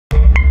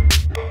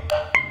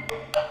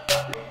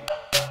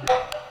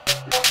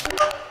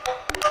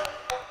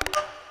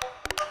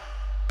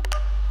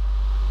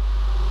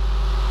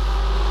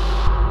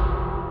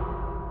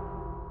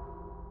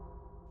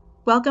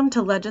Welcome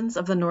to Legends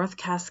of the North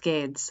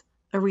Cascades,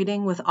 a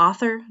reading with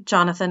author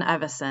Jonathan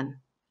Evison,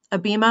 a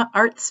BIMA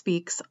Art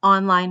Speaks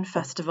online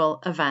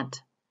festival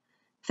event.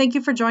 Thank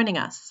you for joining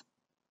us.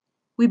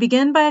 We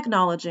begin by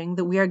acknowledging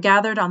that we are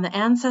gathered on the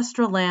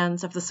ancestral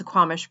lands of the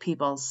Suquamish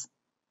peoples.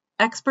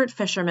 Expert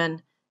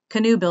fishermen,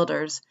 canoe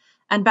builders,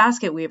 and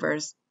basket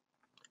weavers,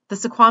 the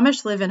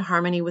Suquamish live in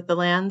harmony with the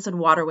lands and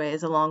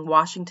waterways along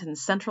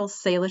Washington's central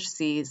Salish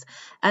seas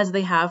as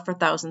they have for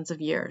thousands of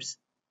years.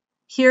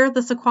 Here,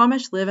 the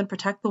Suquamish live and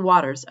protect the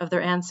waters of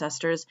their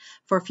ancestors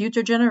for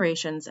future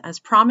generations as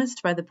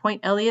promised by the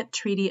Point Elliott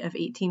Treaty of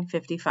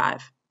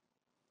 1855.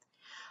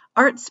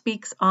 Art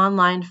Speaks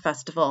Online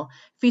Festival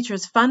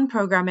features fun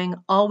programming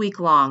all week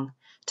long.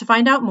 To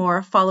find out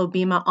more, follow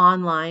BIMA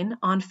online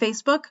on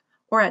Facebook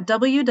or at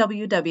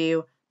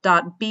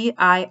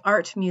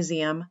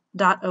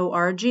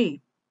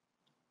www.biartmuseum.org.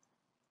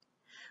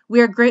 We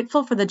are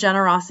grateful for the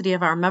generosity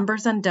of our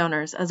members and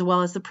donors, as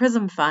well as the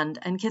PRISM Fund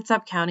and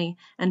Kitsap County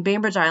and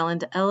Bainbridge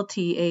Island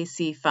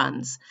LTAC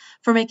funds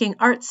for making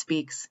Art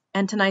Speaks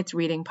and tonight's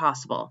reading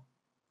possible.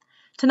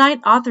 Tonight,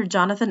 author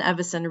Jonathan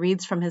Evison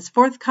reads from his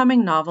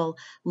forthcoming novel,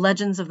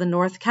 Legends of the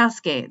North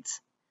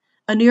Cascades.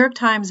 A New York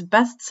Times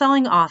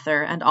best-selling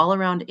author and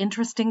all-around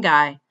interesting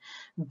guy,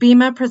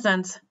 BIMA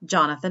presents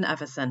Jonathan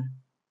Evison.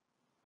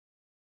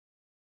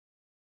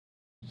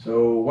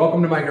 So,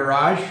 welcome to my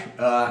garage.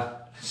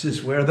 This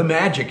is where the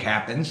magic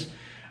happens.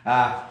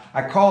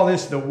 I call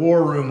this the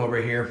war room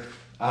over here.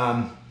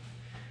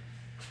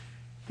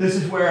 This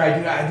is where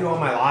I do all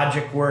my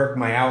logic work,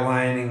 my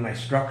outlining, my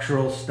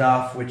structural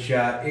stuff, which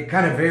it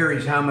kind of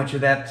varies how much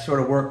of that sort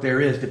of work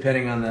there is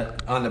depending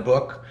on the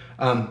book.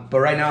 But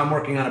right now I'm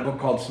working on a book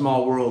called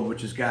Small World,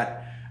 which has got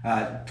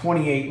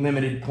 28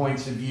 limited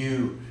points of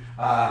view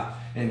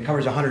and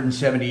covers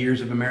 170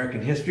 years of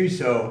American history,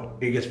 so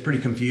it gets pretty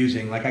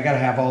confusing. Like, I got to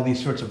have all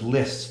these sorts of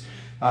lists.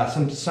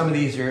 Some of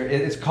these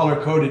it's color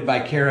coded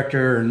by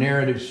character or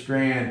narrative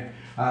strand.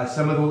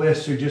 Some of the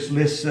lists are just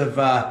lists of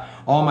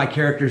all my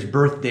characters'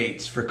 birth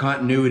dates for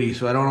continuity,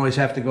 so I don't always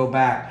have to go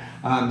back.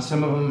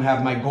 Some of them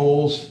have my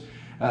goals,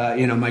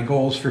 my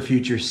goals for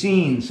future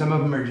scenes. Some of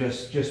them are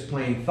just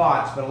plain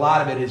thoughts, but a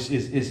lot of it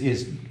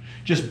is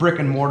just brick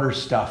and mortar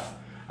stuff.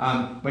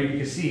 But you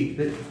can see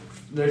that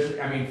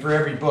for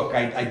every book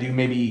I do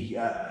maybe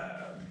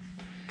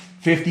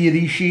 50 of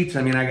these sheets.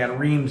 I got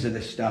reams of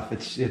this stuff.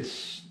 It's a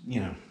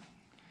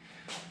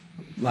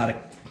lot of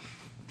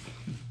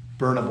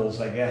burnables,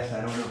 I guess.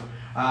 I don't know.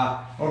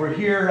 Over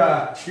here,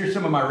 here's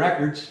some of my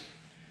records.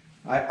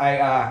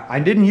 I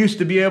didn't used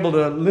to be able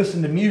to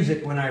listen to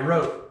music when I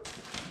wrote,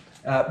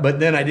 but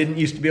then I didn't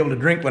used to be able to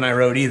drink when I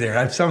wrote either.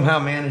 I've somehow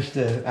managed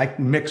to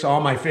mix all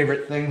my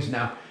favorite things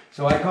now.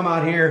 So I come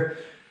out here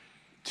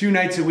 2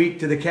 nights a week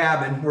to the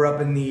cabin. We're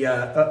up in the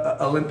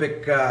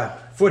Olympic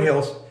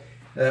foothills,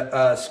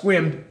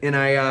 Squim, and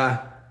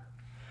I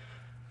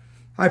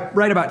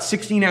write about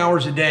 16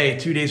 hours a day,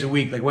 2 days a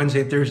week. Like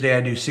Wednesday and Thursday, I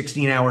do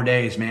 16-hour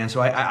days, man.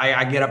 So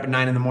I get up at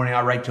 9 in the morning,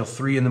 I'll write till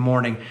 3 in the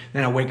morning.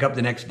 Then I wake up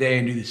the next day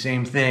and do the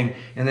same thing.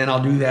 And then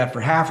I'll do that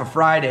for half a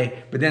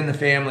Friday. But then the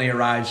family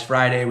arrives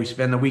Friday. We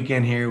spend the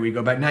weekend here. We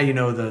go back. Now you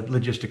know the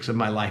logistics of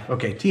my life.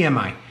 Okay,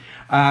 TMI.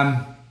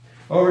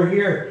 Over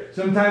here,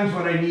 sometimes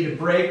when I need a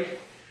break,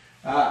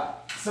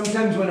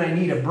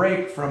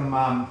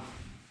 from...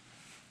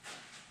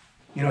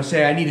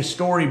 say I need a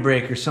story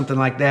break or something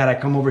like that, I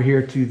come over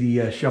here to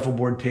the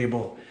shuffleboard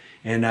table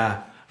and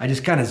I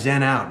just kind of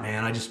zen out,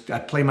 man. I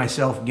play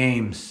myself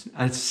games.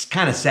 It's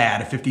kind of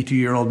sad, a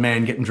 52-year-old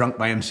man getting drunk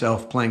by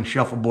himself playing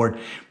shuffleboard,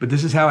 but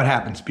this is how it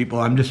happens, people.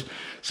 I'm just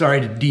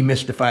sorry to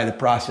demystify the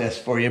process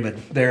for you,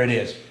 but there it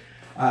is.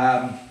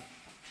 Well,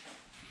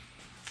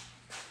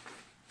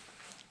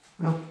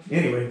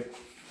 anyway,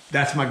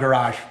 that's my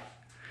garage,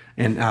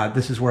 and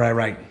this is where I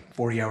write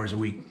 40 hours a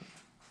week.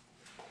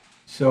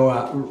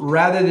 So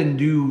rather than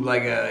do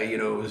like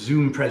a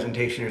Zoom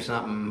presentation or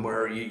something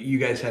where you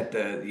guys had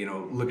to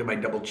look at my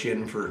double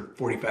chin for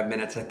 45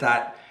 minutes, I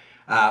thought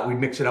we'd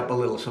mix it up a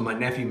little. So my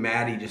nephew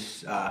Matty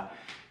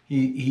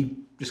he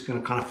just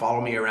gonna kind of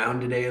follow me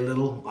around today a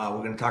little.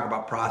 We're gonna talk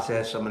about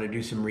process. I'm gonna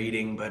do some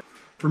reading, but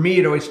for me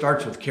it always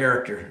starts with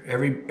character.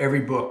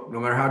 Every book, no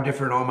matter how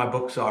different all my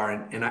books are,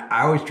 and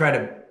I always try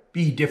to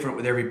be different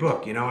with every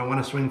book. I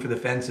want to swing for the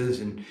fences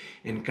and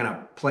kind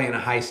of play in a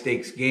high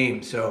stakes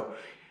game. So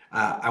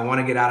I want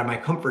to get out of my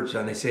comfort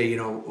zone. They say,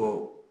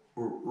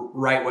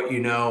 write what you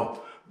know,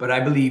 but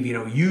I believe,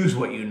 use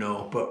what you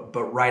know,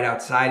 but write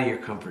outside of your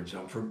comfort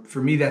zone.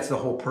 For me, that's the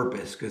whole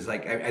purpose, because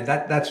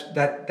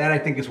that I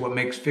think is what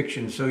makes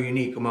fiction so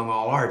unique among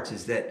all arts,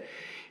 is that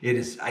it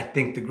is, I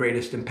think, the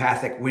greatest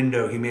empathic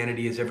window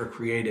humanity has ever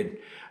created.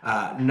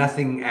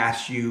 Nothing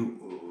asks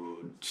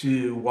you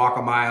to walk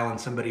a mile in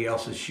somebody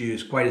else's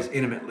shoes quite as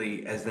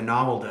intimately as the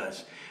novel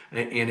does.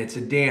 And it's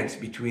a dance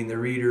between the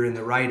reader and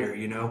the writer,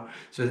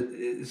 So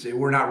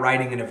we're not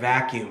writing in a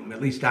vacuum.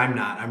 At least I'm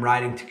not. I'm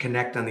writing to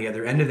connect on the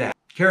other end of that.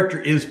 Character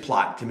is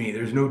plot to me.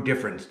 There's no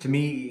difference. To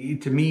me,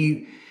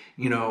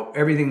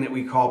 everything that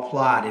we call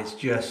plot is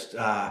just,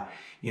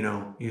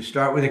 you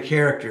start with a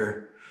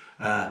character,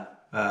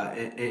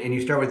 and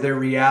you start with their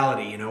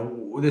reality. You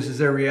know, this is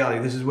their reality.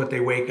 This is what they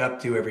wake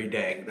up to every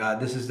day.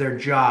 This is their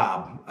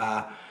job.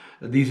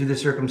 These are the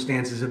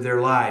circumstances of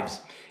their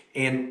lives.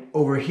 And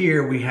over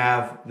here we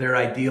have their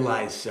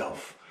idealized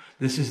self.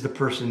 This is the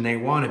person they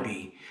want to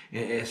be.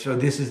 So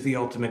this is the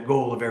ultimate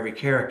goal of every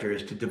character,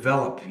 is to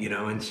develop, you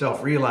know, and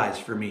self-realize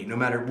for me, no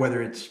matter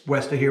whether it's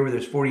west of here where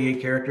there's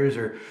 48 characters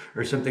or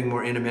something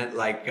more intimate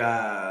like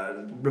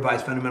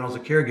Revised Fundamentals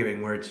of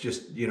Caregiving, where it's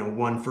just, you know,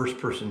 one first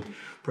person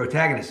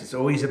protagonist. It's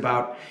always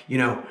about, you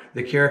know,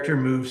 the character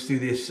moves through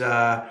this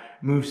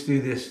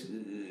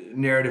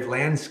narrative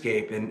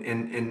landscape,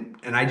 and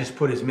I just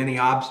put as many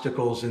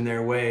obstacles in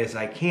their way as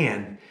I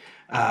can.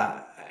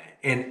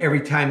 And every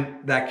time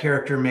that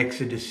character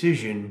makes a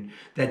decision,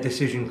 that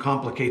decision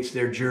complicates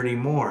their journey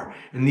more.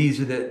 And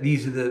these are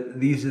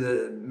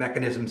the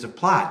mechanisms of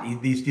plot.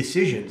 These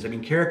decisions. I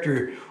mean,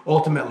 character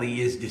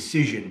ultimately is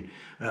decision.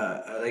 You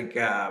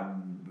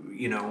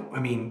know, I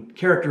mean,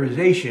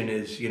 characterization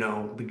is, you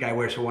know, the guy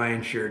wears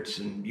Hawaiian shirts,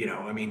 and, you know,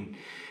 I mean,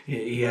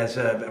 he has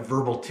a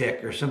verbal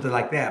tick or something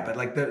like that. But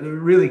like the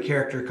really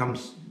character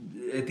comes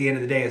at the end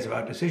of the day is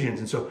about decisions.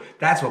 And so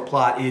that's what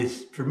plot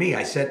is for me.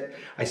 I set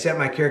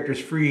my characters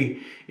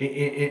free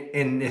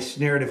in this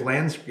narrative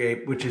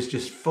landscape, which is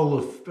just full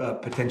of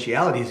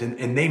potentialities,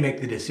 and they make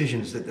the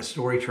decisions that the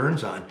story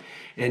turns on.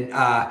 And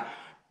I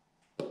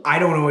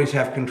don't always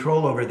have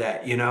control over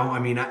that, you know. I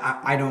mean,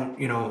 I don't,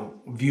 you know,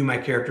 view my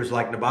characters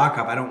like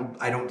Nabokov.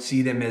 I don't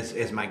see them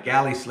as my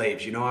galley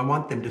slaves, you know. I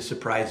want them to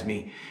surprise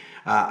me.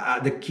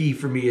 The key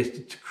for me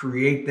is to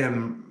create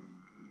them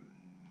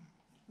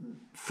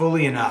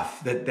fully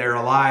enough that they're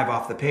alive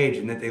off the page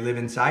and that they live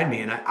inside me.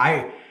 And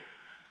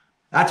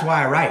that's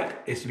why I write,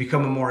 is to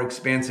become a more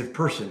expansive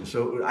person.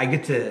 So I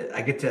get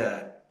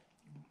to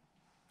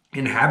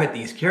inhabit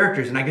these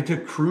characters, and I get to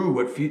accrue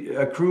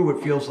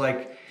what feels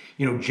like,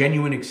 you know,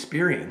 genuine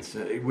experience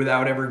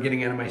without ever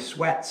getting out of my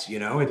sweats. You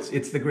know,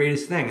 it's the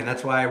greatest thing. And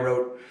that's why I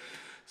wrote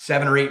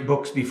 7 or 8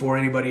 books before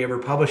anybody ever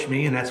published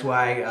me. And that's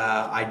why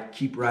I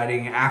keep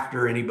writing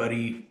after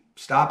anybody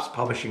stops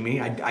publishing me.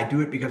 I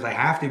do it because I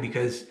have to,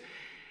 because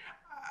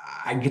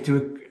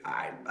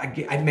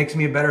it makes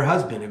me a better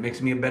husband. It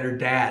makes me a better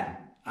dad.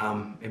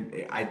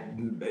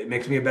 It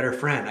makes me a better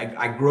friend.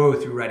 I grow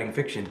through writing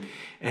fiction.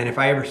 And if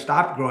I ever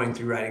stopped growing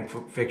through writing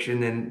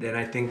fiction, then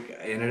I think,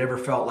 and it ever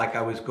felt like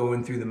I was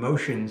going through the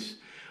motions,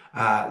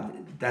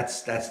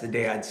 that's the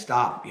day I'd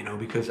stop, you know,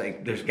 because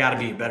there's got to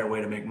be a better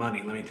way to make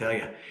money, let me tell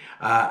you.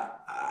 Yeah.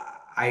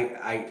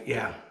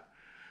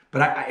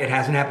 But it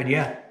hasn't happened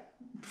yet.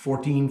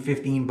 14,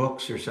 15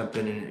 books or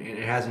something, and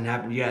it hasn't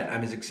happened yet.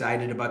 I'm as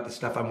excited about the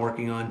stuff I'm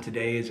working on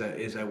today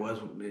as I was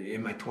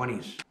in my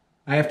 20s.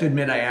 I have to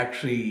admit,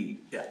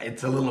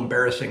 it's a little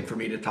embarrassing for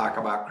me to talk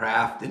about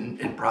craft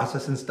and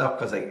process and stuff,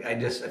 because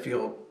I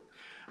feel,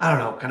 I don't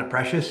know, kind of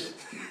precious.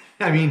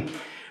 I mean,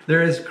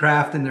 there is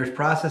craft and there's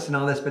process and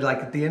all this, but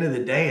like at the end of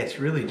the day, it's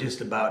really just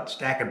about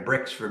stacking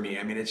bricks for me.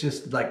 I mean, it's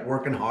just like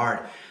working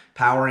hard,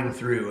 powering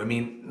through. I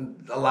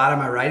mean, a lot of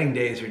my writing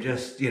days are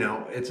just, you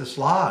know, it's a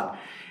slog.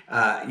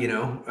 You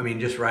know, I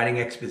mean, just writing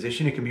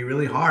exposition, it can be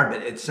really hard,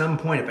 but at some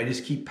point, if I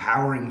just keep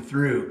powering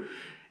through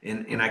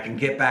and I can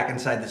get back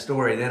inside the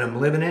story, then I'm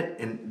living it.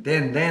 And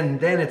then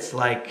it's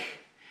like,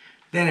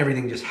 then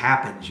everything just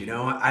happens, you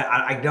know.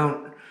 I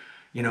don't,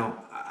 you know,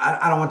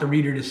 I don't want the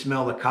reader to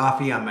smell the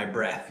coffee on my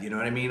breath. You know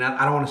what I mean?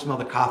 I don't want to smell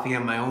the coffee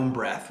on my own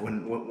breath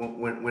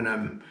when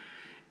I'm,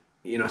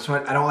 you know, so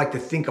I don't like to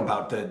think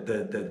about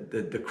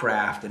the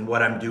craft and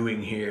what I'm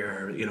doing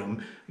here. You know,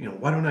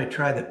 why don't I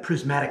try the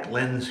prismatic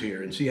lens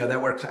here and see how that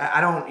works?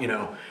 I don't, you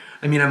know,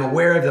 I mean, I'm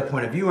aware of the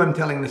point of view I'm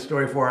telling the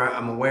story for.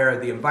 I'm aware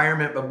of the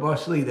environment, but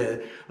mostly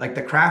the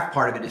craft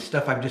part of it is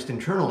stuff I've just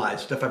internalized,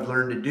 stuff I've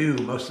learned to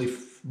do mostly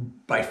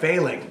by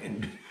failing.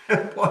 And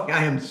boy,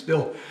 I am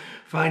still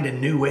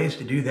finding new ways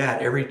to do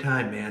that every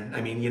time, man.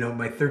 I mean, you know,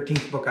 my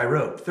 13th book I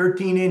wrote,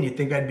 13 in, you'd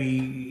think I'd be,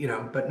 you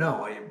know, but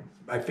no,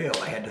 I failed.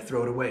 I had to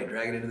throw it away,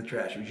 drag it into the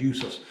trash. It was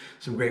useless.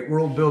 Some great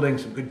world building,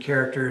 some good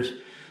characters.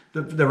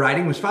 The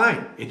writing was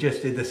fine. It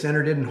just the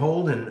center didn't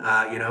hold, and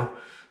you know,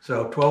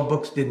 so 12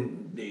 books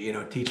didn't, you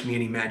know, teach me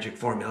any magic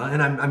formula.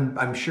 And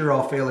I'm sure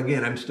I'll fail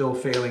again. I'm still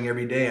failing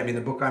every day. I mean,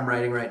 the book I'm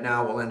writing right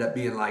now will end up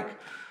being like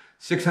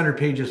 600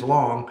 pages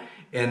long,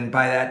 and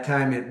by that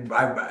time,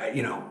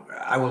 you know,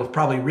 I will have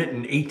probably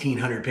written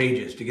 1,800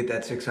 pages to get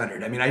that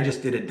 600. I mean, I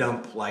just did a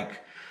dump like,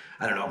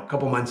 I don't know, a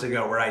couple months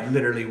ago, where I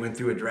literally went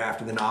through a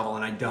draft of the novel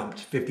and I dumped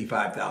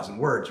 55,000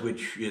 words,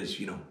 which is,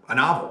 you know, a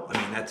novel.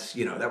 I mean, that's,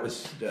 you know, that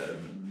was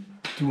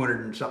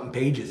 200 and something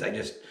pages I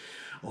just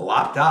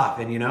lopped off.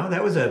 And, you know,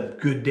 that was a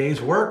good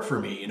day's work for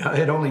me. You know,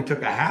 it only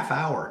took a half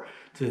hour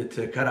to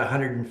cut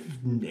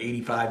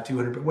 185,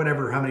 200,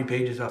 whatever, how many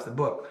pages off the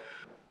book.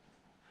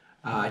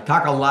 I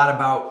talk a lot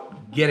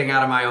about getting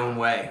out of my own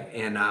way.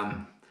 And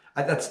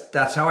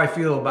that's how I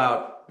feel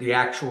about the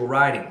actual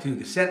writing too,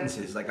 the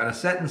sentences. Like on a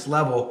sentence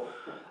level,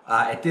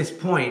 at this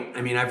point,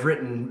 I mean, I've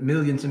written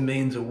millions and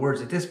millions of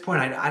words. At this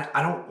point,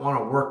 I don't want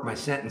to work my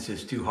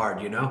sentences too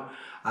hard, you know?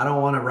 I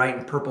don't want to write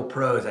in purple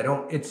prose.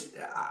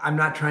 I'm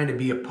not trying to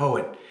be a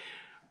poet.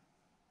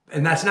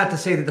 And that's not to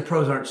say that the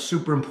prose aren't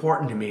super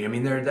important to me. I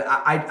mean,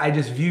 I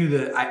just view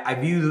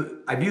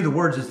the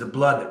words as the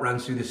blood that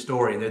runs through the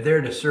story. They're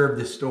there to serve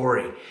the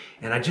story,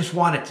 and I just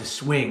want it to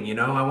swing. You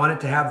know, I want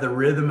it to have the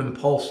rhythm and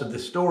pulse of the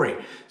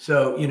story.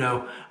 So, you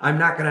know, I'm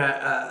not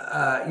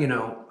gonna, you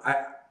know,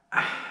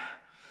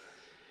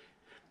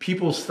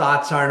 people's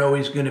thoughts aren't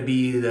always going to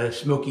be the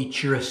smoky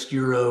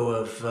chiaroscuro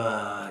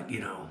of, you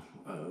know,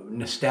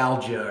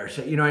 nostalgia or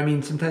so. You know, I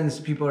mean, sometimes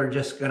people are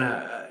just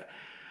gonna.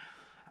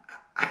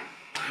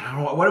 I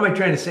don't know, what am I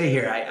trying to say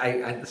here?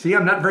 I see,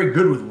 I'm not very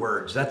good with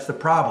words. That's the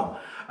problem.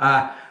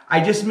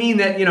 I just mean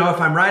that, you know, if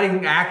I'm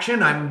writing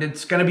action,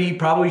 it's going to be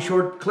probably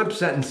short clip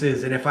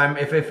sentences. And if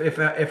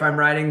I'm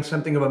writing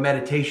something of a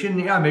meditation,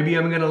 yeah, maybe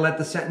I'm going to let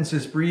the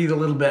sentences breathe a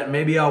little bit.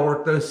 Maybe I'll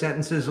work those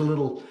sentences a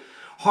little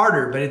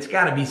harder, but it's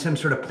got to be some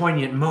sort of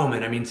poignant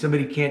moment. I mean,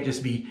 somebody can't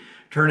just be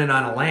turning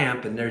on a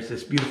lamp and there's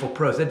this beautiful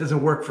prose. That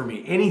doesn't work for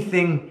me.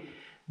 Anything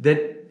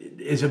that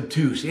is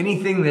obtuse,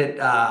 anything that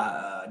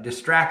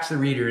distracts the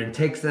reader and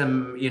takes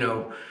them, you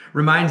know,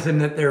 reminds them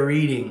that they're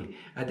reading,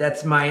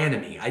 that's my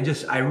enemy.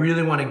 I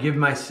really want to give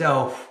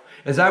myself,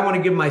 as I want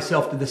to give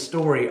myself to the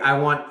story, I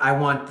want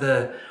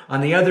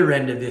on the other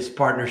end of this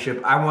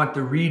partnership, I want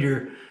the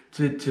reader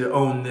to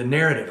own the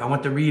narrative. I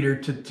want the reader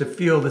to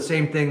feel the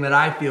same thing that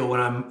I feel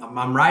when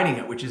I'm writing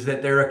it, which is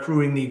that they're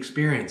accruing the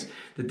experience,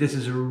 that this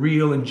is a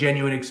real and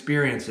genuine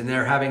experience, and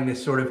they're having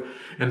this sort of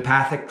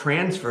empathic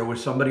transfer with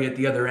somebody at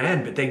the other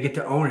end, but they get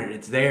to own it.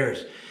 It's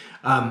theirs.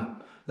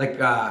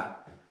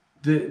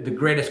 The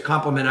greatest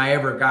compliment I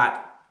ever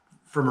got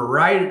from a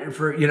writer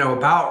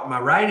about my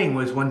writing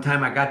was one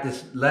time I got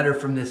this letter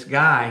from this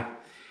guy,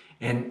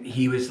 and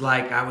he was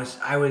like,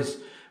 I was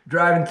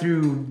driving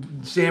through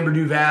San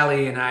Bernardino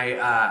Valley, and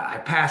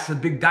I passed the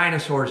big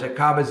dinosaurs at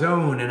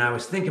Cabazon, and I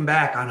was thinking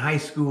back on high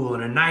school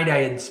and a night I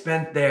had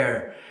spent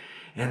there,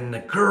 and the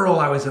girl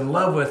I was in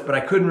love with, but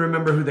I couldn't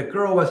remember who the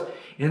girl was.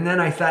 And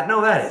then I thought,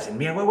 no, that isn't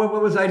me. What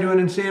was I doing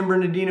in San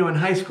Bernardino in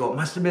high school? It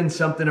must have been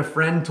something a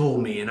friend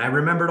told me. And I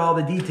remembered all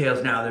the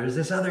details now. There was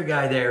this other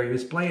guy there. He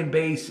was playing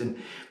bass, and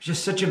it was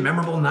just such a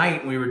memorable night.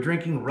 And we were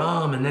drinking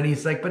rum. And then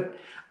he's like, but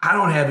I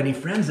don't have any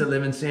friends that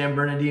live in San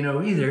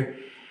Bernardino either.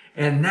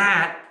 And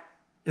that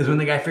is when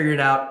the guy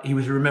figured out he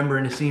was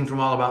remembering a scene from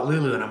All About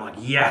Lulu. And I'm like,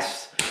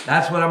 yes,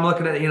 that's what I'm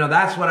looking at. You know,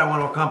 that's what I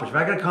want to accomplish. If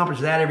I could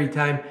accomplish that every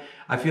time,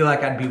 I feel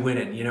like I'd be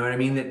winning. You know what I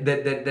mean? That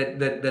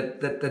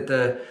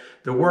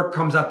the work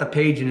comes out the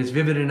page and is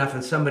vivid enough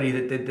in somebody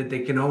that they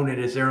can own it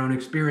as their own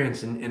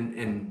experience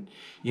and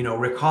you know,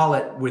 recall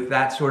it with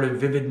that sort of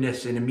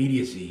vividness and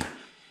immediacy.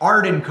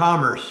 Art and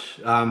commerce,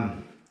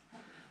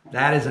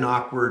 that is an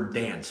awkward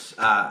dance.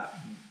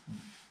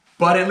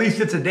 But at least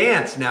it's a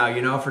dance now,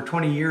 you know. For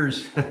 20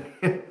 years,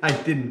 I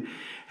didn't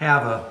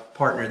have a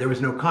partner. There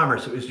was no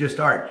commerce. It was just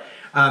art.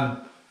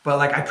 But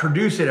like I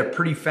produce at a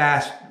pretty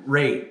fast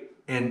rate.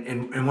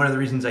 And one of the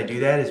reasons I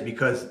do that is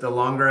because the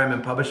longer I'm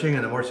in publishing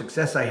and the more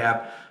success I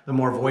have, the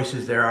more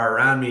voices there are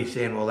around me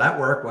saying, well, that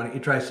worked. Why don't you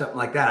try something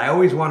like that? I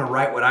always want to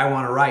write what I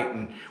want to write.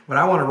 And what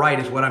I want to write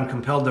is what I'm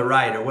compelled to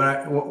write, or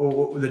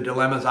what the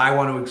dilemmas I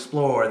want to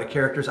explore, or the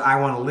characters I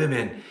want to live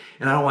in.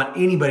 And I don't want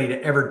anybody to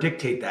ever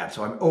dictate that.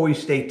 So I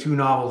always stay 2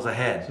 novels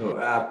ahead.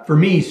 So for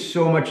me,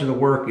 so much of the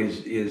work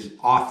is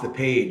off the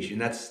page.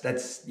 And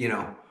that's you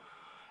know,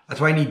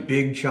 that's why I need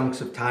big chunks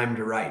of time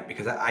to write,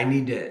 because I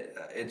need to.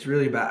 It's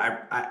really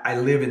about, I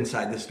live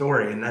inside the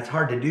story, and that's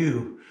hard to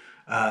do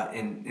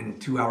in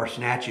 2-hour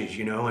snatches,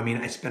 you know. I mean,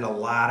 I spend a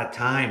lot of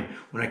time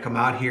when I come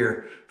out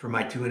here for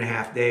my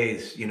 2.5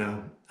 days, you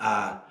know,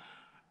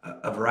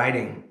 of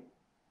writing.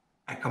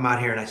 I come out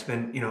here and I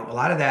spend, you know, a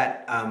lot of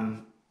that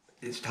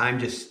is time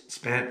just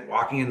spent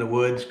walking in the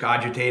woods,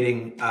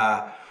 cogitating,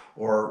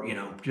 or, you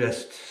know,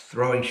 just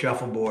throwing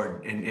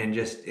shuffleboard and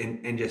just,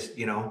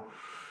 you know,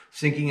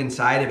 sinking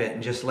inside of it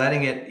and just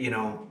letting it, you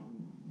know,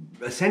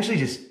 essentially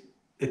just,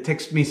 it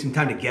takes me some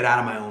time to get out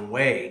of my own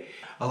way.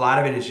 A lot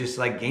of it is just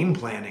like game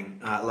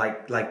planning,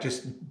 like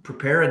just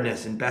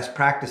preparedness and best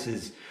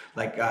practices.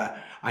 Like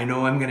I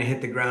know I'm going to hit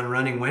the ground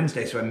running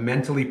Wednesday, so I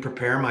mentally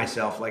prepare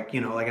myself, like,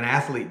 you know, like an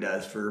athlete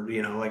does for,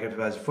 you know, like if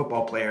I was a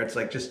football player, it's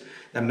like just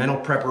the mental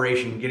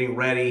preparation, getting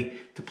ready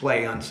to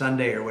play on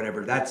Sunday or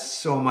whatever. That's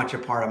so much a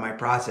part of my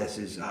process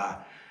is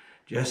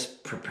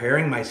just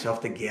preparing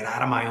myself to get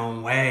out of my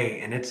own way.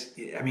 And it's,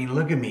 I mean,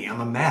 look at me,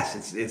 I'm a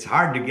mess. It's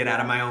hard to get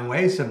out of my own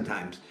way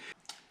sometimes.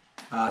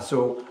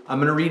 So I'm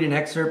going to read an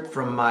excerpt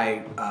from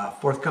my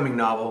forthcoming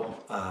novel,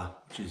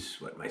 which is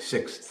my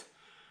 6th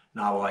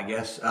novel, I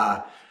guess.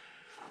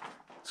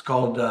 It's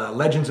called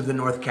Legends of the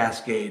North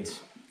Cascades.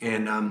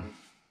 And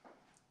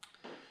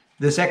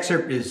this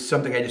excerpt is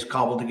something I just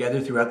cobbled together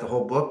throughout the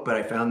whole book, but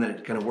I found that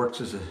it kind of works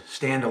as a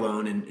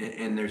standalone,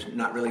 and there's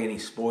not really any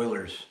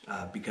spoilers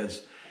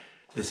because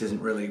this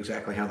isn't really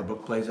exactly how the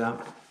book plays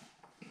out.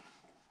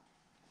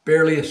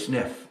 Barely a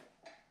sniff.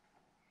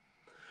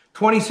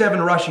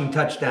 27 rushing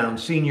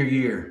touchdowns senior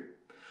year,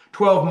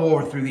 12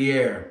 more through the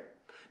air,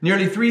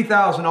 nearly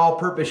 3,000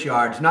 all-purpose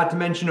yards, not to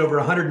mention over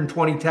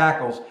 120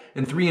 tackles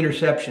and 3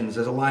 interceptions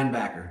as a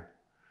linebacker.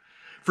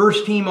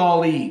 First team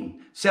All-League,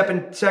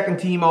 second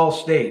team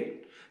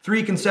All-State,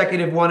 3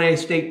 consecutive 1A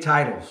state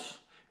titles,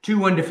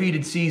 2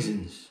 undefeated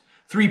seasons,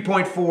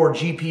 3.4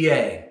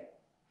 GPA.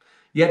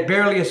 Yet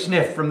barely a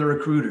sniff from the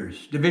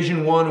recruiters, Division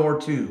I or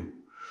II.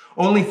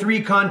 Only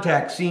 3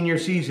 contacts senior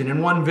season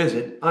and 1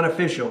 visit,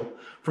 unofficial,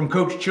 from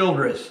Coach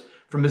Childress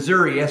from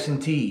Missouri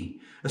S&T,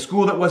 a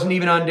school that wasn't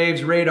even on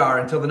Dave's radar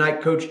until the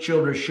night Coach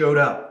Childress showed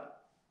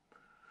up.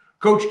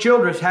 Coach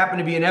Childress happened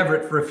to be in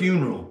Everett for a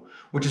funeral,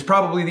 which is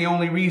probably the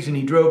only reason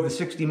he drove the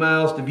 60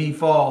 miles to V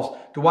Falls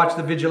to watch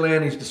the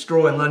Vigilantes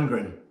destroy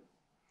Lundgren.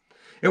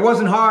 It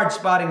wasn't hard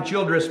spotting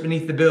Childress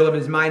beneath the bill of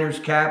his miner's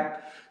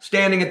cap,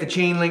 standing at the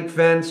chain-link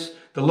fence,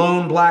 the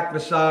lone black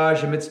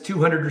visage amidst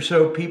 200 or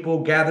so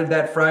people gathered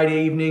that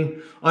Friday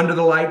evening under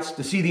the lights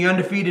to see the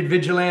undefeated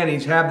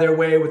Vigilantes have their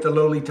way with the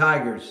lowly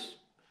Tigers.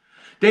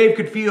 Dave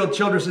could feel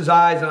Childress's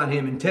eyes on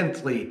him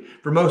intensely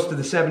for most of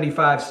the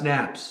 75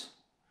 snaps.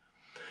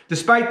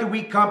 Despite the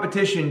weak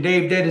competition,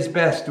 Dave did his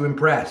best to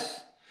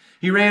impress.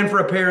 He ran for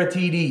a pair of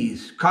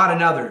TDs, caught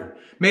another,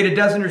 made a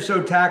dozen or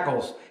so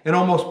tackles, and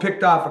almost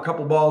picked off a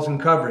couple balls in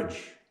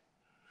coverage.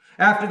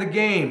 After the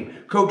game,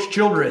 Coach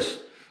Childress,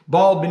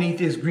 bald beneath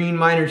his green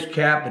miner's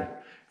cap, and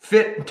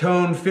fit and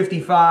toned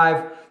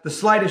 55, the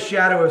slightest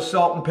shadow of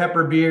salt and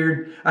pepper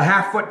beard, a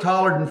half-foot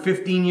taller and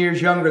 15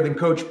 years younger than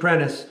Coach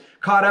Prentice,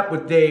 caught up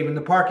with Dave in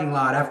the parking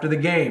lot after the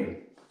game.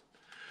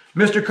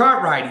 "Mr.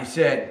 Cartwright," he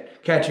said,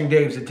 catching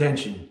Dave's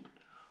attention.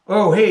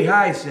 "Oh, hey,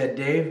 hi," said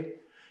Dave.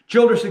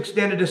 Childress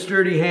extended a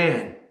sturdy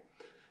hand.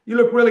 "You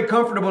look really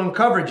comfortable in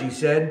coverage," he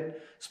said,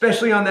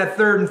 "especially on that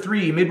 3rd and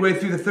 3 midway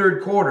through the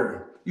 3rd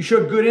quarter. You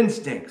showed good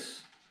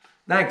instincts."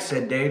 "Thanks,"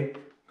 said Dave.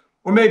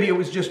 "Or maybe it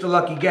was just a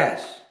lucky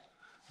guess."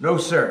 "No,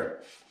 sir."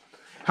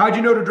 "How'd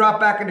you know to drop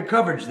back into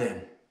coverage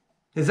then?"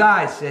 "His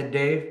eyes," said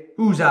Dave.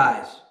 "Whose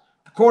eyes?"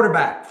 "The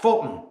quarterback,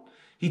 Fulton.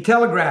 He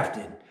telegraphed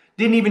it.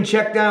 Didn't even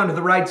check down to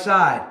the right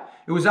side.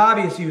 It was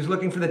obvious he was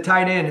looking for the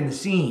tight end in the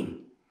seam."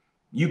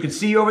 "You could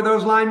see over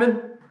those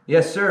linemen?"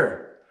 "Yes,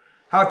 sir."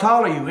 "How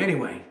tall are you,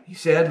 anyway?" he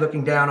said,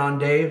 looking down on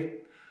Dave.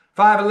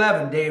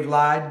 5'11", Dave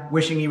lied,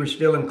 wishing he were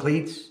still in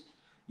cleats.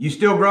 "You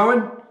still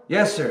growing?"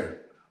 "Yes, sir."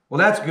 "Well,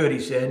 that's good," he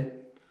said.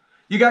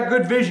 "You got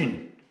good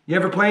vision. You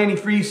ever play any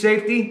free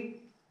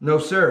safety?" "No,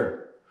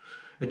 sir."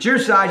 "At your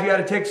size, you got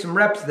to take some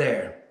reps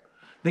there.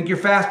 Think you're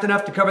fast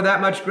enough to cover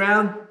that much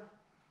ground?"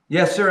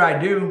 "Yes, sir, I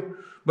do.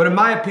 But in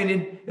my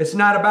opinion, it's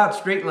not about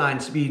straight line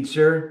speed,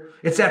 sir.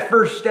 It's that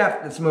first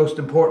step that's most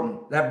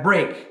important, that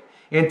break,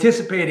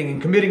 anticipating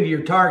and committing to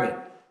your target."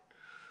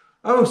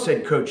 "Oh,"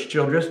 said Coach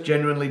Childress,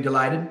 genuinely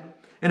delighted.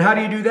 "And how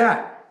do you do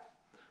that?"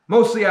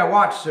 "Mostly I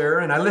watch, sir,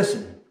 and I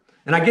listen.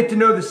 And I get to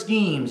know the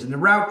schemes and the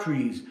route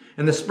trees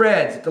and the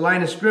spreads at the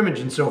line of scrimmage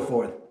and so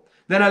forth.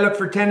 Then I look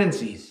for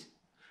tendencies."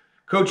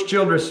 Coach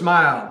Childress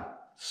smiled.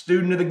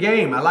 "Student of the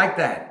game, I like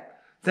that."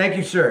 "Thank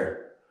you, sir."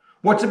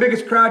 "What's the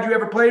biggest crowd you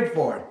ever played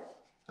for?"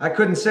 "I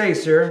couldn't say,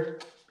 sir."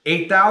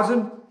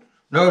 8,000?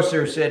 "No,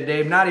 sir," said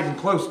Dave, "not even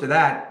close to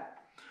that."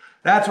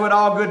 "That's what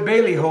all good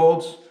Bailey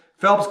holds.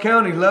 Phelps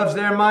County loves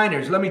their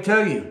miners, let me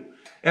tell you.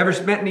 Ever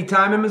spent any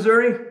time in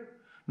Missouri?"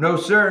 "No,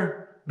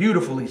 sir."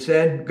 "Beautiful," he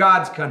said.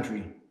 "God's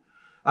country."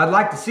 "I'd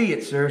like to see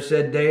it, sir,"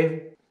 said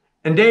Dave.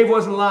 And Dave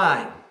wasn't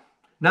lying.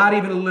 Not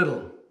even a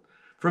little.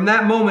 From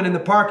that moment in the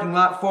parking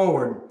lot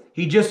forward,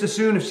 he'd just as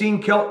soon have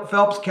seen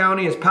Phelps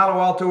County as Palo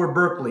Alto or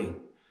Berkeley.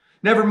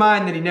 Never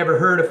mind that he never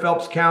heard of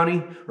Phelps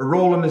County or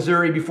Rolla,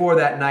 Missouri before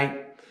that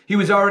night. He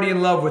was already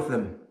in love with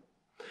them.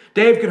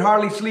 Dave could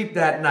hardly sleep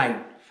that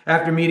night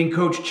after meeting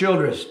Coach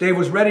Childress. Dave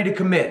was ready to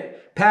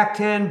commit.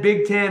 Pac-10,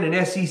 Big Ten, and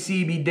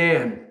SEC be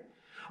damned.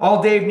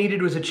 All Dave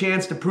needed was a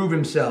chance to prove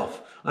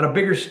himself on a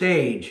bigger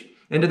stage.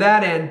 And to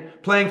that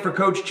end, playing for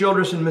Coach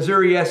Childress in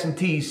Missouri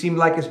S&T seemed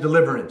like his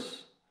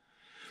deliverance.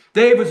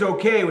 Dave was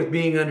okay with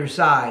being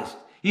undersized.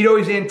 He'd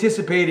always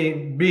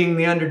anticipated being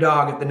the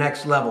underdog at the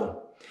next level.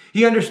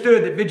 He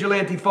understood that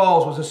Vigilante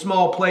Falls was a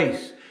small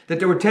place, that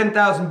there were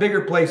 10,000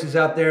 bigger places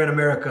out there in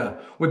America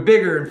with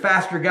bigger and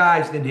faster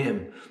guys than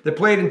him that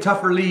played in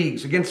tougher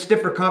leagues against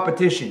stiffer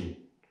competition.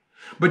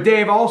 But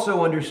Dave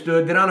also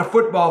understood that on a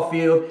football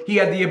field, he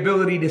had the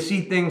ability to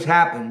see things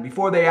happen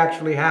before they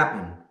actually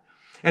happened.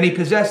 And he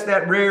possessed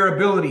that rare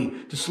ability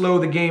to slow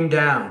the game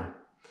down.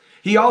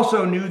 He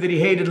also knew that he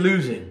hated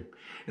losing,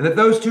 and that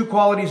those two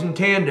qualities in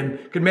tandem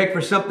could make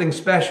for something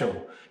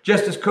special,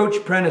 just as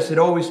Coach Prentice had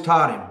always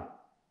taught him.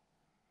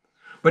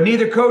 But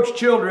neither Coach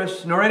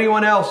Childress nor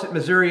anyone else at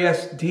Missouri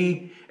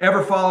S&T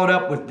ever followed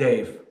up with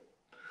Dave.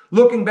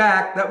 Looking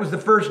back, that was the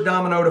first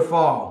domino to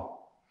fall.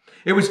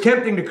 It was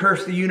tempting to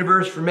curse the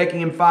universe for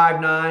making him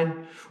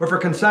 5'9", or for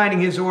consigning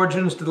his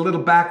origins to the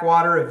little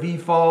backwater of V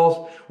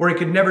Falls, where he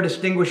could never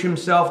distinguish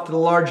himself to the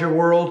larger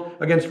world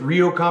against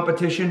real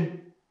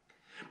competition.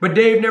 But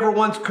Dave never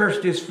once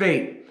cursed his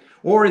fate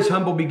or his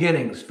humble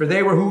beginnings, for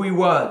they were who he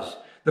was,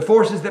 the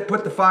forces that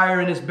put the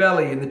fire in his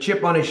belly and the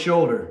chip on his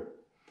shoulder.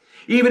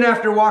 Even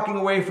after walking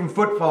away from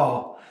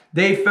football,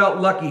 Dave felt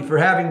lucky for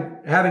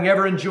having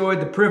ever enjoyed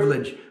the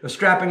privilege of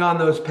strapping on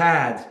those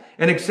pads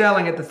and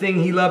excelling at the thing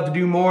he loved to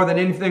do more than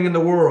anything in the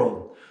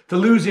world, to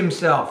lose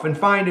himself and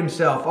find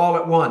himself all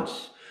at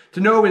once,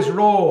 to know his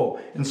role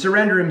and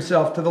surrender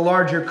himself to the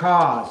larger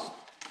cause.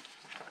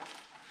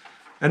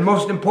 And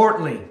most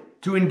importantly,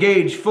 to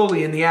engage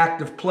fully in the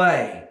act of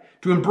play,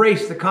 to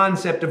embrace the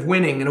concept of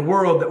winning in a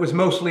world that was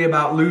mostly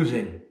about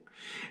losing,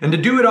 and to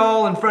do it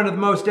all in front of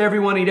most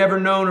everyone he'd ever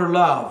known or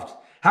loved.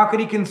 How could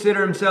he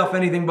consider himself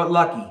anything but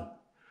lucky?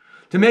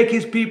 To make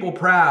his people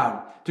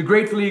proud, to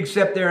gratefully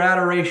accept their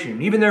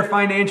adoration, even their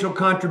financial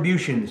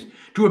contributions,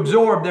 to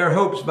absorb their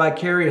hopes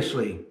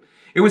vicariously.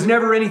 It was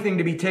never anything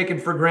to be taken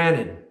for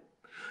granted.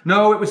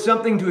 No, it was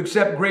something to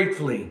accept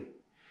gratefully,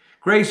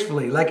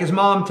 gracefully, like his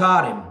mom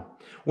taught him,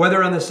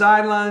 whether on the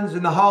sidelines,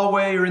 in the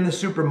hallway, or in the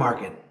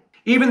supermarket.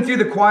 Even through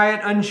the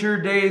quiet,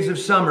 unsure days of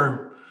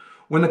summer,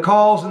 when the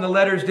calls and the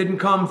letters didn't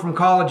come from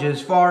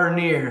colleges far or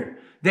near,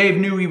 Dave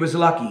knew he was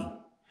lucky.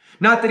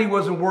 Not that he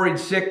wasn't worried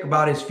sick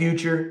about his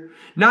future,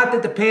 not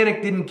that the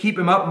panic didn't keep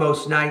him up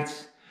most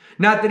nights,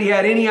 not that he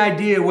had any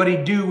idea what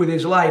he'd do with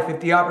his life if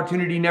the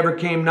opportunity never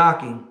came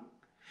knocking.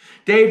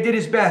 Dave did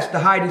his best to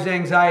hide his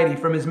anxiety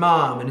from his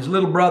mom and his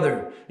little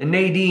brother and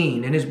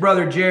Nadine and his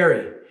brother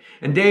Jerry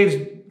and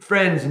Dave's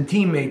friends and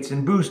teammates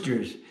and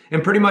boosters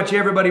and pretty much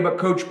everybody but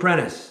Coach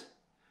Prentice.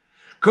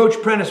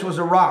 Coach Prentice was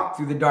a rock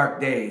through the dark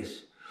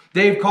days.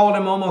 Dave called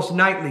him almost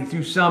nightly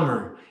through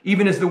summer,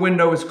 even as the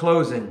window was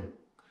closing.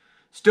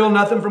 Still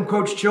nothing from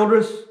Coach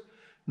Childress?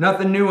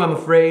 Nothing new, I'm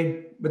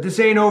afraid. But this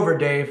ain't over,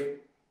 Dave.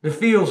 It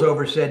feels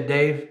over, said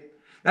Dave.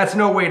 That's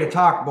no way to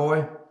talk,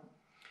 boy.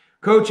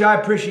 Coach, I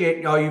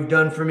appreciate all you've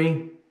done for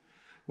me.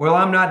 Well,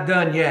 I'm not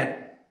done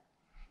yet.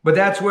 But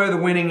that's where the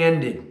winning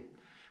ended.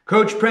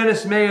 Coach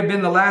Prentice may have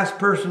been the last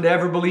person to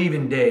ever believe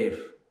in Dave.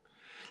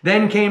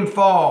 Then came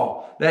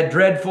fall, that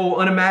dreadful,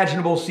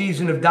 unimaginable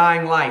season of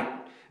dying light.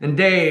 And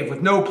Dave,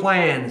 with no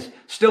plans,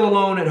 still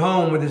alone at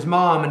home with his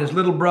mom and his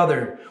little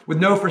brother, with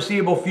no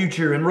foreseeable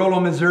future in Rollo,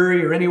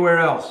 Missouri or anywhere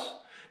else,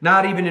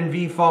 not even in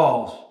V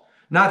Falls,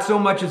 not so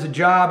much as a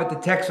job at the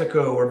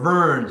Texaco or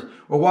Vern's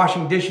or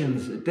washing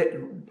dishes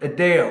at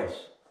Dale's.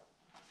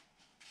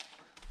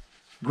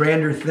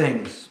 Grander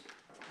things.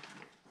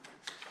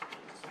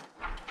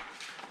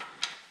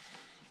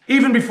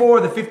 Even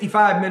before the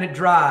 55-minute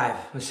drive,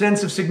 a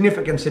sense of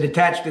significance had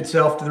attached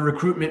itself to the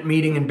recruitment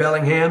meeting in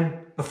Bellingham,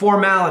 a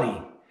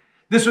formality.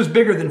 This was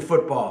bigger than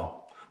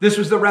football. This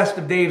was the rest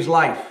of Dave's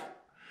life.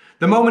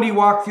 The moment he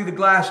walked through the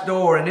glass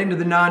door and into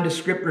the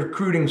nondescript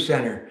recruiting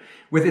center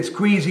with its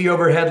queasy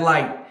overhead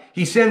light,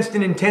 he sensed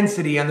an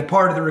intensity on the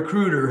part of the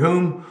recruiter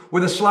whom,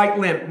 with a slight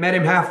limp, met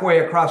him halfway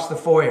across the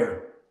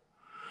foyer.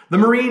 The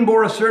Marine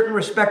bore a certain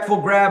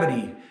respectful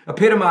gravity,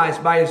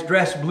 epitomized by his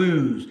dress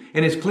blues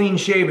and his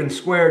clean-shaven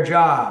square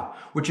jaw,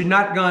 which had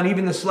not gone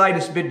even the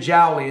slightest bit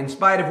jowly in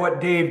spite of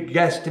what Dave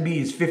guessed to be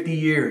his 50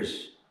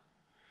 years.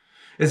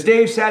 As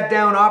Dave sat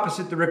down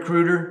opposite the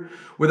recruiter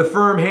with a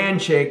firm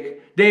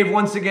handshake, Dave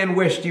once again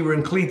wished he were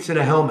in cleats and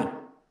a helmet.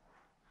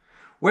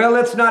 Well,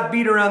 let's not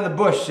beat around the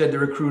bush, said the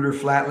recruiter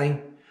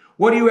flatly.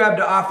 What do you have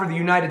to offer the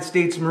United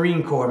States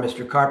Marine Corps,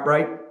 Mr.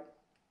 Cartwright?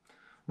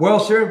 Well,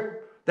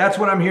 sir, that's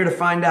what I'm here to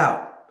find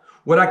out.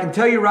 What I can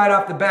tell you right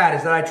off the bat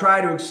is that I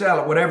try to excel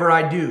at whatever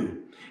I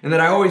do, and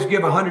that I always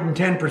give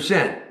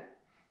 110%.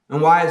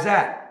 And why is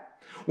that?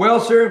 Well,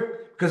 sir,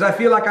 because I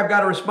feel like I've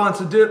got a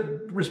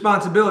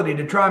responsibility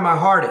to try my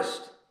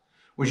hardest.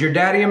 Was your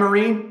daddy a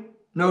Marine?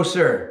 No,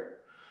 sir.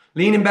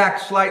 Leaning back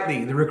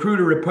slightly, the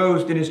recruiter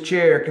reposed in his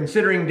chair,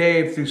 considering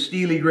Dave through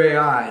steely gray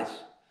eyes.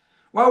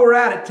 While we're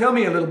at it, tell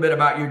me a little bit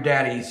about your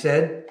daddy, he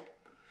said.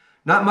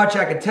 Not much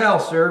I could tell,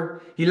 sir.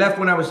 He left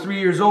when I was 3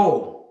 years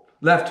old.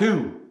 Left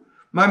who?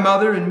 My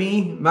mother and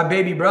me, my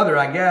baby brother,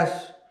 I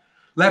guess.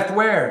 Left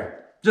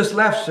where? Just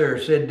left, sir,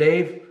 said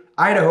Dave.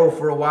 Idaho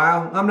for a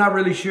while. I'm not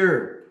really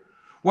sure.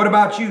 What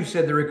about you,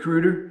 said the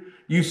recruiter.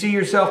 You see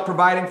yourself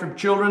providing for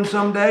children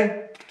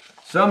someday?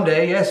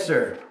 Someday, yes,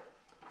 sir.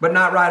 But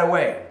not right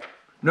away.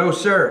 No,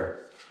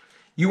 sir.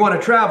 You want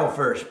to travel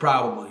first,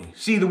 probably.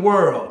 See the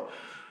world.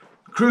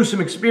 Accrue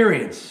some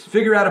experience.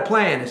 Figure out a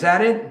plan. Is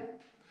that it?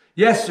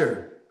 Yes,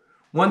 sir.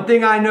 One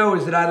thing I know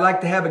is that I'd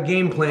like to have a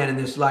game plan in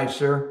this life,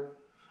 sir.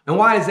 And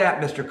why is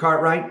that, Mr.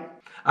 Cartwright?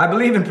 I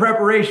believe in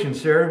preparation,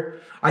 sir.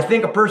 I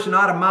think a person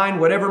ought to mind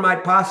whatever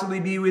might possibly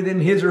be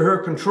within his or her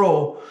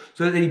control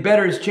so that he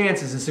better his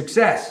chances of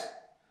success.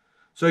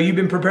 So you've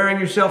been preparing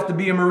yourself to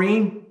be a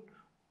Marine?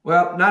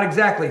 Well, not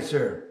exactly,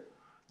 sir.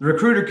 The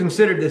recruiter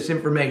considered this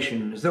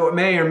information as though it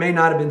may or may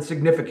not have been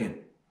significant.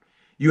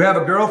 You have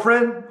a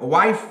girlfriend? A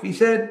wife? He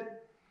said.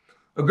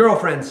 A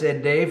girlfriend,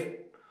 said Dave.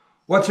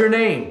 What's her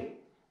name?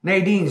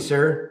 Nadine,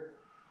 sir.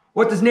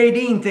 What does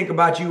Nadine think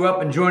about you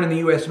up and joining the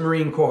U.S.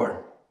 Marine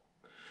Corps?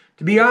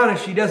 To be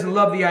honest, she doesn't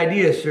love the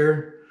idea,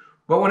 sir.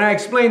 But when I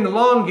explained the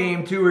long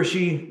game to her,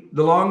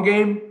 the long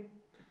game?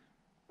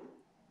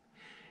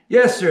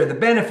 Yes, sir, the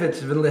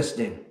benefits of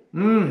enlisting.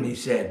 He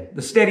said.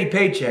 The steady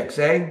paychecks,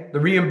 eh? The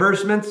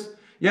reimbursements?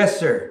 Yes,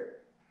 sir.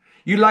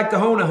 You'd like to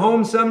own a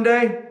home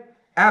someday?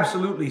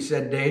 Absolutely,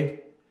 said Dave.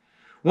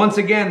 Once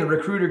again, the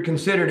recruiter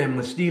considered him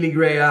with steely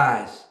gray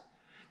eyes.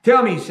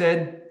 Tell me, he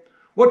said,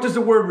 what does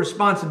the word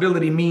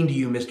responsibility mean to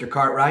you, Mr.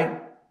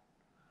 Cartwright?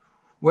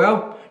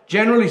 Well,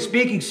 generally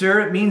speaking, sir,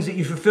 it means that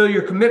you fulfill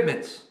your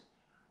commitments.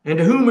 And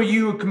to whom are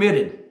you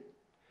committed?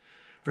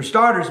 For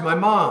starters, my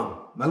mom,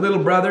 my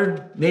little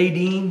brother,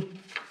 Nadine.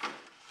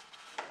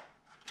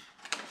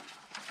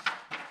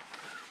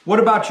 What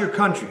about your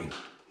country?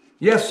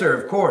 Yes, sir,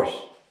 of course.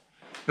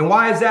 And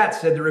why is that?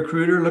 Said the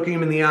recruiter, looking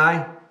him in the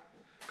eye.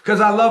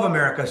 Because I love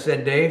America,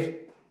 said Dave.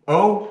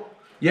 Oh,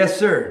 yes,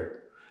 sir.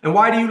 And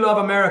why do you love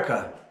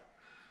America?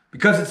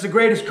 Because it's the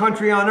greatest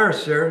country on earth,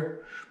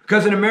 sir.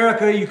 Because in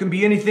America, you can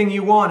be anything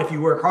you want if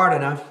you work hard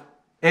enough.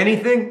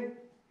 Anything?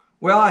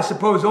 Well, I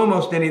suppose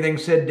almost anything,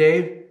 said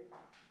Dave.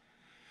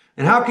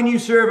 And how can you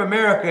serve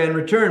America in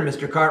return,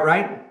 Mr.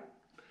 Cartwright?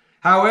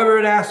 However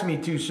it asks me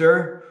to,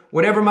 sir.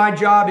 Whatever my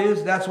job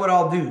is, that's what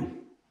I'll do.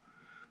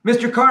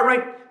 Mr.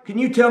 Cartwright, can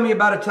you tell me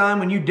about a time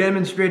when you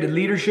demonstrated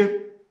leadership?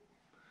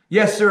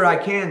 Yes, sir, I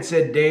can,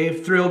 said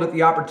Dave, thrilled at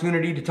the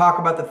opportunity to talk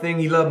about the thing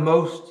he loved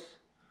most.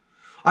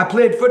 I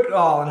played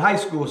football in high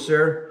school,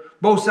 sir,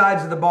 both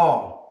sides of the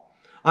ball.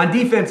 On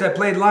defense, I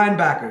played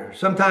linebacker,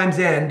 sometimes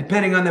end,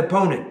 depending on the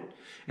opponent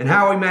and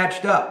how we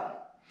matched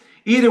up.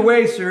 Either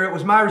way, sir, it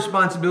was my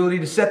responsibility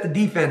to set the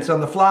defense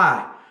on the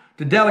fly,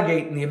 to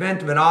delegate in the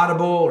event of an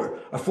audible or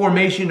a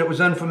formation that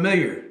was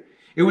unfamiliar.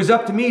 It was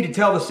up to me to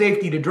tell the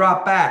safety to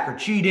drop back or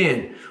cheat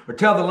in, or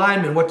tell the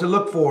lineman what to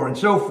look for and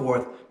so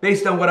forth,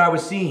 based on what I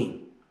was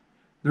seeing.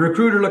 The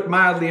recruiter looked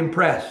mildly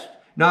impressed,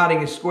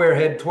 nodding his square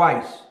head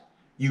twice.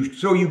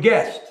 So you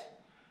guessed.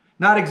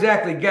 Not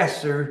exactly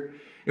guessed, sir.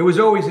 It was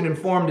always an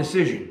informed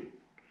decision.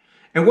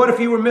 And what if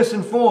you were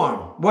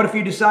misinformed? What if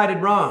you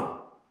decided wrong?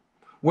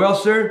 Well,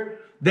 sir,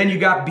 then you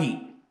got beat.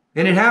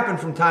 And it happened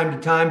from time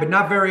to time, but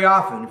not very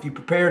often if you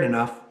prepared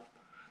enough.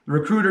 The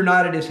recruiter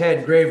nodded his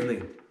head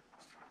gravely.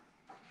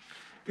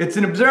 It's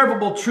an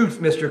observable truth,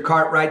 Mr.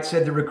 Cartwright,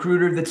 said the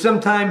recruiter, that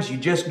sometimes you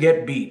just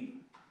get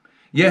beat.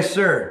 Yes,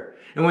 sir.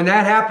 And when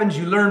that happens,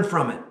 you learn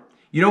from it.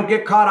 You don't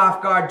get caught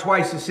off guard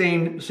twice the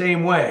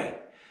same way.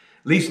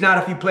 At least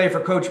not if you play for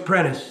Coach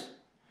Prentice.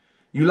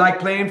 You like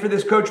playing for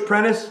this Coach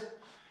Prentice?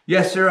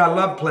 Yes, sir, I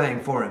love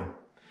playing for him.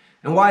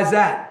 And why is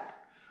that?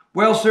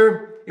 Well,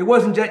 sir, it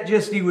wasn't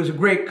just he was a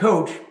great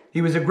coach,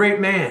 he was a great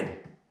man.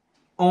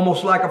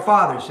 Almost like a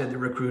father, said the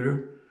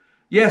recruiter.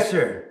 Yes,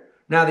 sir,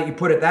 now that you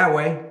put it that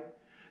way.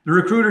 The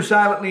recruiter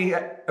silently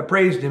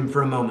appraised him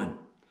for a moment.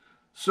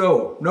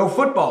 So, no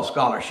football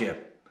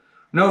scholarship?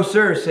 No,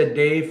 sir, said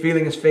Dave,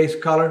 feeling his face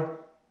color.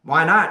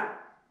 Why not?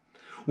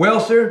 Well,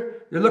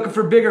 sir, they're looking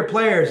for bigger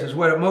players is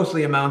what it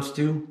mostly amounts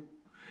to.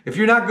 If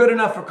you're not good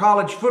enough for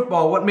college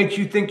football, what makes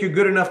you think you're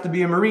good enough to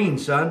be a Marine,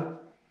 son?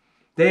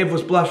 Dave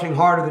was blushing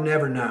harder than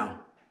ever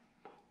now.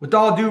 With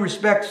all due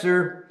respect,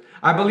 sir,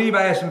 I believe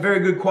I have some very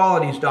good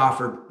qualities to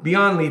offer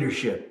beyond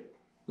leadership.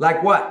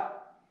 Like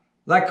what?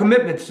 Like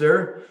commitment,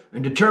 sir,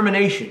 and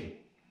determination.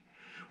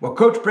 What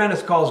Coach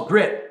Prentice calls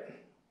grit.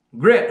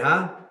 Grit,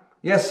 huh?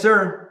 Yes,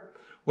 sir.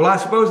 Well, I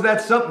suppose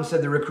that's something,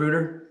 said the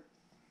recruiter.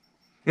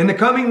 In the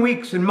coming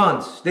weeks and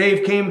months,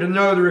 Dave came to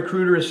know the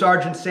recruiter as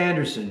Sergeant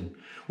Sanderson,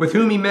 with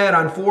whom he met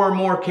on 4 or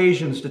more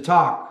occasions to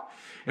talk,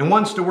 and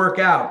once to work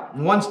out,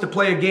 and once to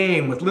play a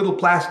game with little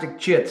plastic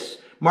chits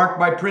marked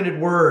by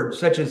printed words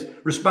such as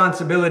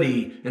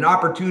responsibility and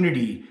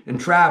opportunity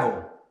and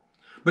travel.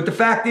 But the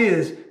fact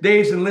is,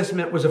 Dave's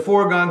enlistment was a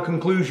foregone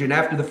conclusion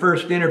after the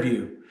first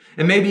interview,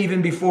 and maybe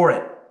even before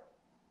it.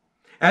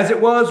 As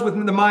it was with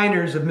the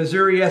miners of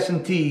Missouri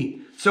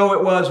S&T, so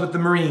it was with the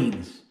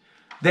Marines.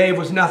 Dave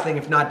was nothing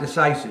if not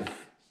decisive.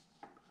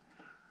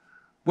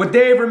 What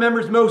Dave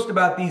remembers most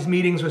about these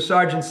meetings with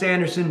Sergeant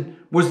Sanderson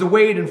was the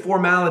weight and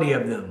formality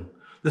of them,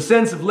 the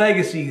sense of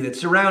legacy that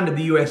surrounded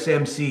the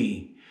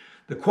USMC,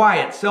 the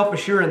quiet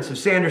self-assurance of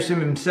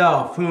Sanderson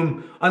himself,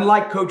 whom,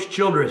 unlike Coach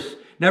Childress,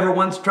 never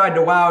once tried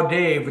to wow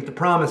Dave with the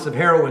promise of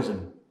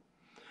heroism.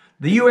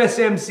 The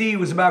USMC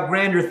was about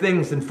grander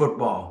things than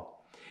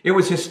football. It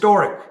was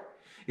historic.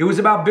 It was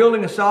about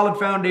building a solid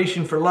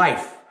foundation for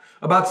life,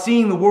 about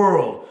seeing the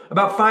world,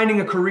 about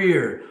finding a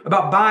career,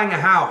 about buying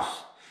a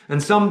house,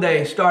 and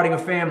someday starting a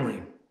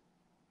family.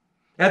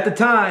 At the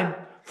time,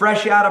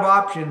 fresh out of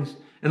options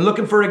and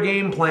looking for a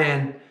game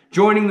plan,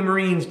 joining the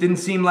Marines didn't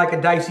seem like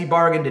a dicey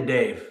bargain to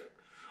Dave.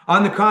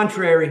 On the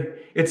contrary,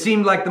 it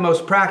seemed like the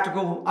most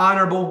practical,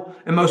 honorable,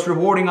 and most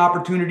rewarding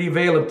opportunity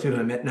available to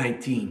him at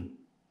 19.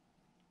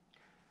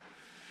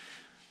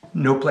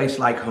 No place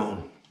like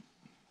home.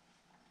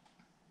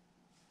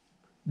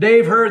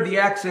 Dave heard the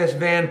access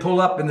van pull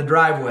up in the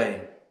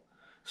driveway.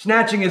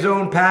 Snatching his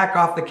own pack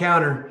off the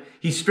counter,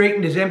 he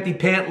straightened his empty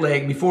pant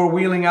leg before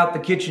wheeling out the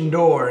kitchen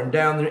door and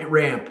down the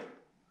ramp.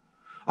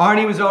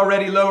 Arnie was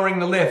already lowering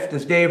the lift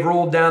as Dave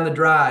rolled down the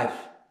drive.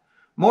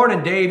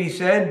 "Morning, Dave," he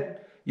said.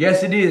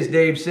 "Yes, it is,"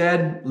 Dave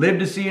said. "Live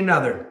to see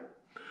another."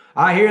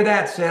 "I hear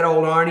that," said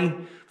old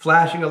Arnie,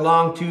 flashing a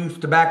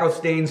long-toothed,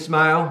 tobacco-stained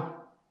smile.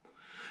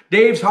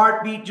 Dave's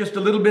heart beat just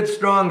a little bit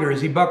stronger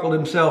as he buckled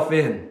himself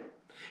in.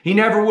 He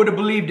never would have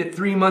believed it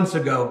 3 months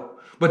ago,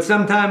 but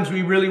sometimes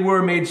we really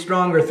were made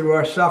stronger through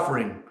our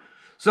suffering.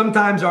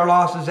 Sometimes our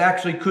losses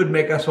actually could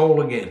make us whole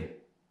again.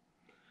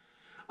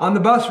 On the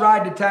bus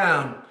ride to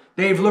town,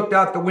 Dave looked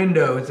out the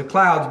window as the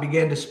clouds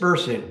began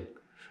dispersing,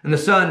 and the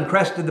sun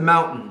crested the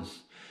mountains,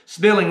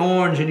 spilling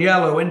orange and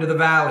yellow into the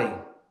valley.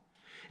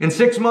 In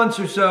 6 months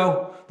or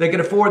so, they could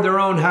afford their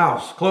own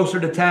house, closer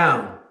to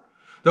town.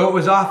 Though it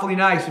was awfully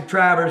nice of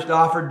Travers to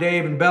offer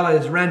Dave and Bella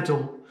his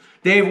rental,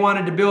 Dave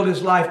wanted to build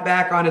his life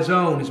back on his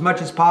own as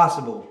much as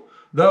possible,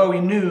 though he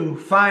knew,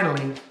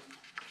 finally,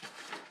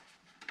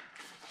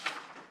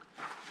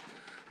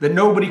 that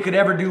nobody could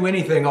ever do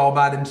anything all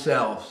by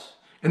themselves,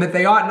 and that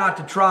they ought not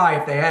to try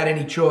if they had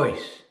any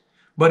choice.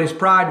 But his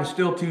pride was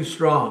still too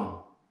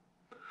strong.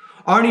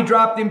 Arnie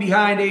dropped him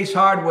behind Ace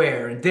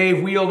Hardware, and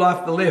Dave wheeled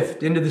off the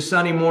lift into the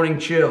sunny morning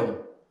chill.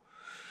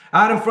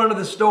 Out in front of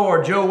the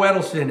store, Joe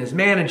Weddleson, his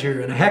manager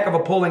and a heck of a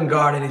pulling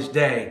guard in his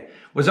day,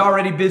 was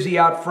already busy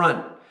out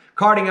front,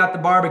 carting out the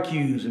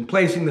barbecues and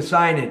placing the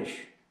signage.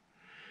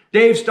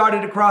 Dave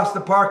started across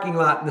the parking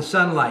lot in the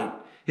sunlight,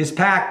 his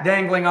pack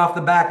dangling off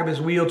the back of his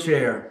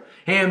wheelchair,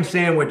 ham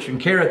sandwich and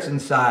carrots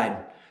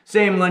inside,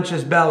 same lunch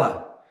as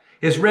Bella,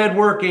 his red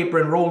work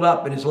apron rolled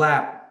up in his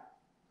lap.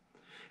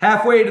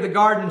 Halfway to the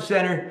garden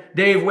center,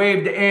 Dave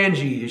waved to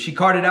Angie as she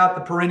carted out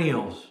the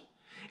perennials.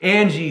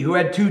 Angie, who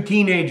had 2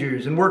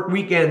 teenagers and worked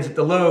weekends at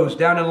the Lowe's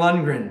down in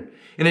Lundgren,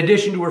 in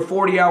addition to her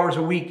 40 hours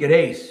a week at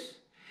Ace.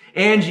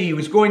 Angie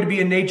was going to be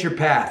a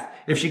naturopath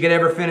if she could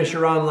ever finish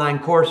her online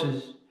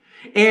courses.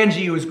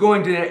 Angie was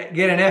going to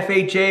get an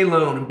FHA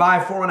loan and buy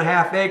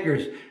 4.5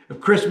 acres of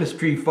Christmas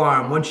tree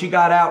farm once she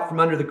got out from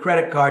under the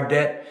credit card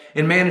debt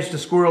and managed to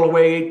squirrel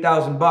away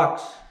 8,000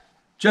 bucks.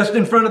 Just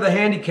in front of the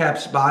handicap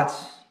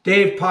spots,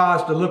 Dave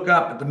paused to look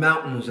up at the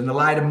mountains in the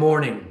light of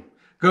morning.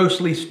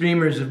 Ghostly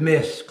streamers of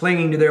mist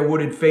clinging to their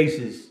wooded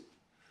faces.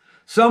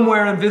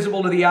 Somewhere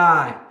invisible to the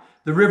eye,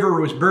 the river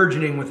was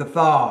burgeoning with a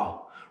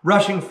thaw,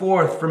 rushing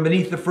forth from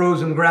beneath the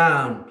frozen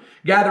ground,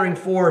 gathering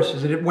force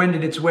as it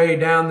wended its way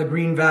down the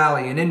green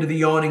valley and into the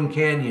yawning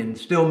canyon,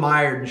 still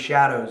mired in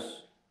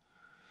shadows.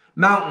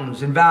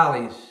 Mountains and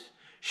valleys,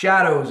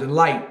 shadows and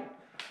light,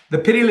 the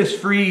pitiless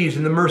freeze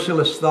and the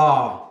merciless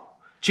thaw.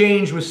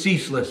 Change was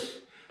ceaseless,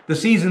 the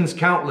seasons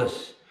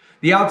countless,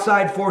 the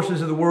outside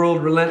forces of the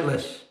world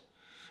relentless.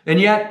 And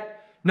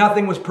yet,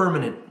 nothing was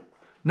permanent.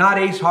 Not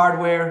Ace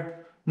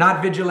Hardware,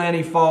 not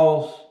Vigilante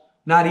Falls,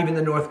 not even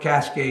the North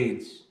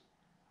Cascades.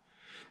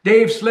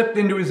 Dave slipped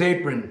into his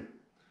apron.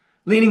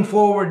 Leaning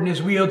forward in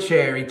his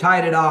wheelchair, he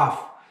tied it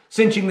off,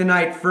 cinching the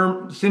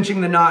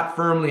knot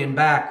firmly and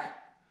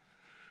back.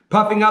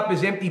 Puffing up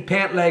his empty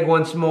pant leg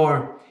once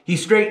more, he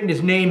straightened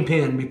his name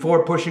pin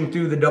before pushing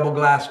through the double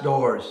glass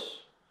doors.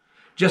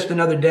 Just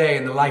another day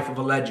in the life of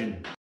a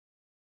legend.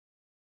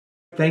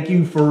 Thank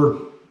you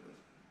for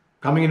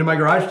coming into my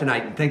garage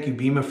tonight, and thank you,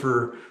 BIMA,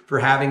 for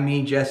having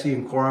me, Jesse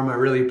and Quorum. I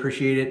really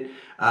appreciate it.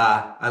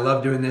 I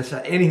love doing this.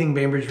 Anything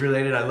Bainbridge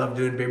related, I love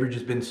doing. Bainbridge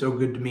has been so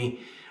good to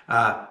me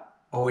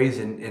always,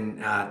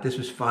 and this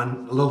was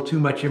fun. A little too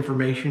much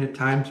information at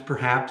times,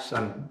 perhaps.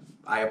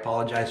 I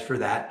apologize for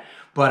that.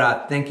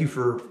 But thank you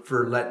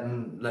for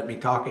letting me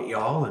talk at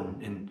y'all,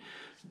 and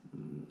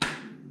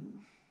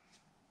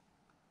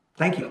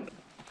thank you.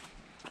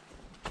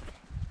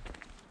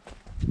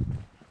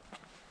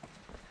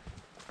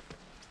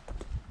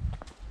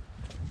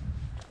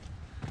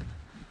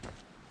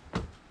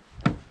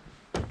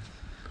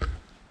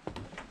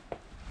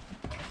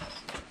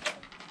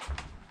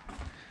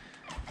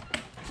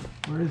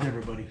 Where is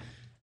everybody?